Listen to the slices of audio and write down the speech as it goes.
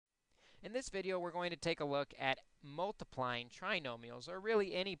In this video, we're going to take a look at multiplying trinomials, or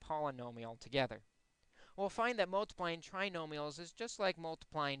really any polynomial, together. We'll find that multiplying trinomials is just like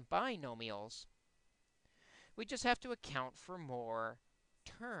multiplying binomials. We just have to account for more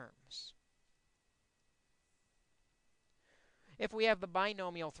terms. If we have the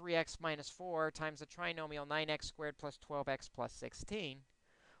binomial 3x minus 4 times the trinomial 9x squared plus 12x plus 16,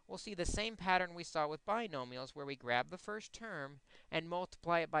 we'll see the same pattern we saw with binomials, where we grab the first term and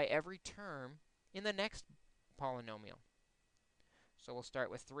multiply it by every term in the next polynomial. So we'll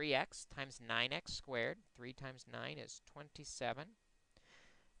start with 3x times 9x squared. 3 times 9 is 27.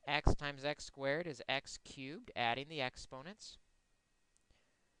 X times x squared is x cubed, adding the exponents.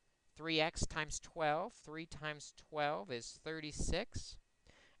 3x times 12. 3 times 12 is 36.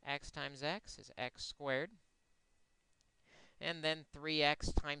 X times x is x squared. And then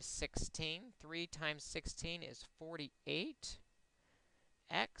 3x times 16. 3 times 16 is 48.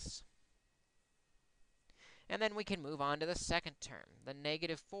 X. And then we can move on to the second term. The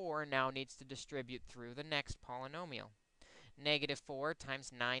negative 4 now needs to distribute through the next polynomial. Negative 4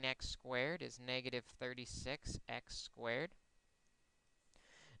 times 9x squared is negative 36x squared.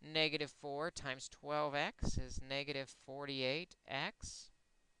 Negative 4 times 12x is negative 48x.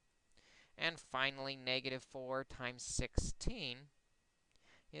 And finally, negative 4 times 16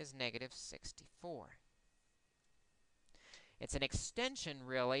 is negative 64. It's an extension,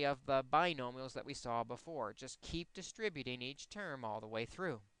 really, of the binomials that we saw before. Just keep distributing each term all the way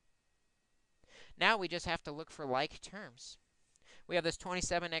through. Now we just have to look for like terms. We have this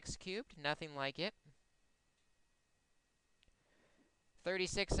 27x cubed, nothing like it.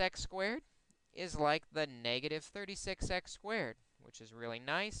 36x squared is like the negative 36x squared, which is really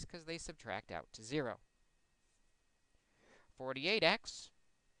nice because they subtract out to 0. 48x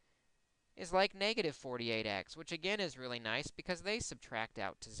is like negative 48x, which again is really nice because they subtract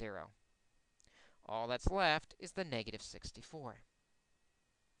out to 0. All that's left is the negative 64.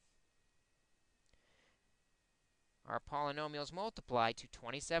 Our polynomials multiply to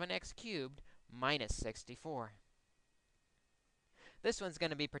 27x cubed minus 64. This one's going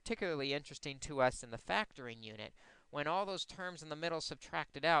to be particularly interesting to us in the factoring unit, when all those terms in the middle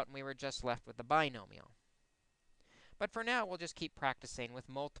subtracted out and we were just left with the binomial. But for now, we'll just keep practicing with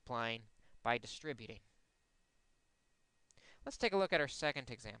multiplying by distributing. Let's take a look at our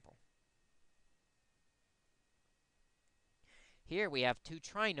second example. Here we have two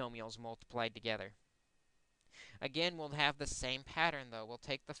trinomials multiplied together. Again, we'll have the same pattern, though. We'll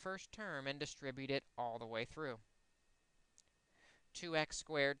take the first term and distribute it all the way through. 2x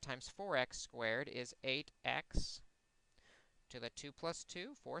squared times 4x squared is 8x to the 2 plus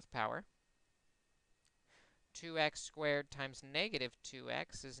 2, fourth power. 2x squared times negative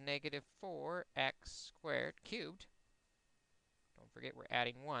 2x is negative 4x squared cubed. Don't forget we're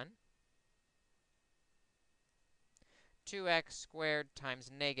adding 1. 2x squared times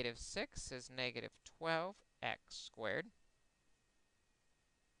negative 6 is negative 12x squared.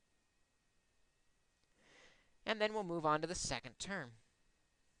 And then we'll move on to the second term,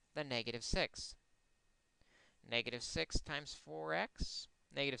 the negative 6. Negative 6 times 4x,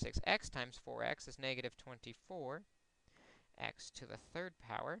 negative 6x times 4x is negative 24, x to the third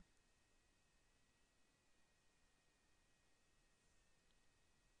power.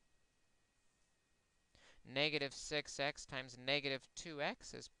 Negative 6x times negative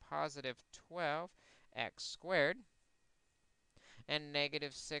 2x is positive 12x squared. And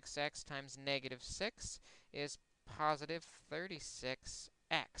negative 6x times negative 6 is positive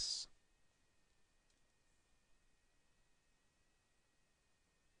 36x.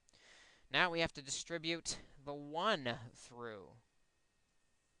 Now we have to distribute the 1 through.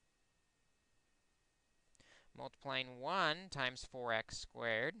 Multiplying 1 times 4x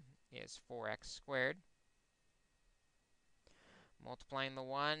squared is 4x squared. Multiplying the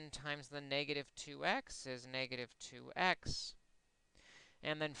 1 times the negative 2x is negative 2x.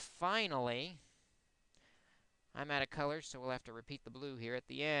 And then finally, I'm out of color, so we'll have to repeat the blue here at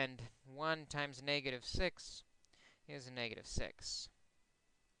the end. 1 times negative 6 is negative 6.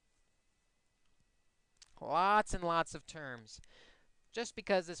 Lots and lots of terms. Just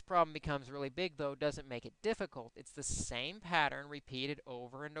because this problem becomes really big, though, doesn't make it difficult. It's the same pattern repeated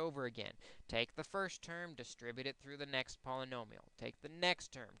over and over again. Take the first term, distribute it through the next polynomial. Take the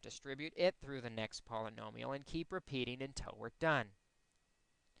next term, distribute it through the next polynomial, and keep repeating until we're done.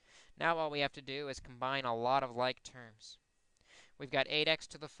 Now all we have to do is combine a lot of like terms. We've got 8x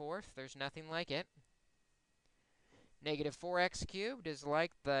to the fourth. There's nothing like it. Negative 4x cubed is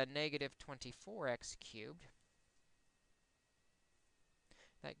like the negative 24x cubed.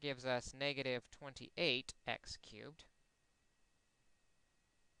 That gives us negative 28x cubed.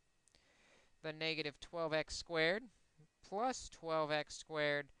 the negative 12x squared plus 12x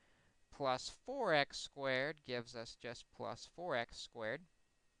squared plus 4x squared gives us just plus 4x squared.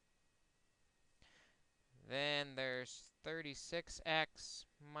 Then there's 36x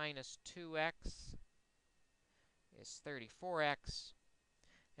minus 2x is 34x.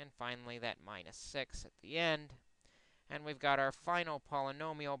 And finally, that minus 6 at the end. And we've got our final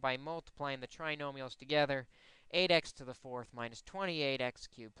polynomial by multiplying the trinomials together. 8x to the fourth minus 28x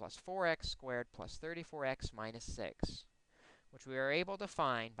cubed plus 4x squared plus 34x minus 6, which we are able to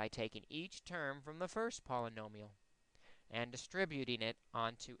find by taking each term from the first polynomial and distributing it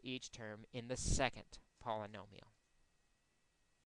onto each term in the second polynomial.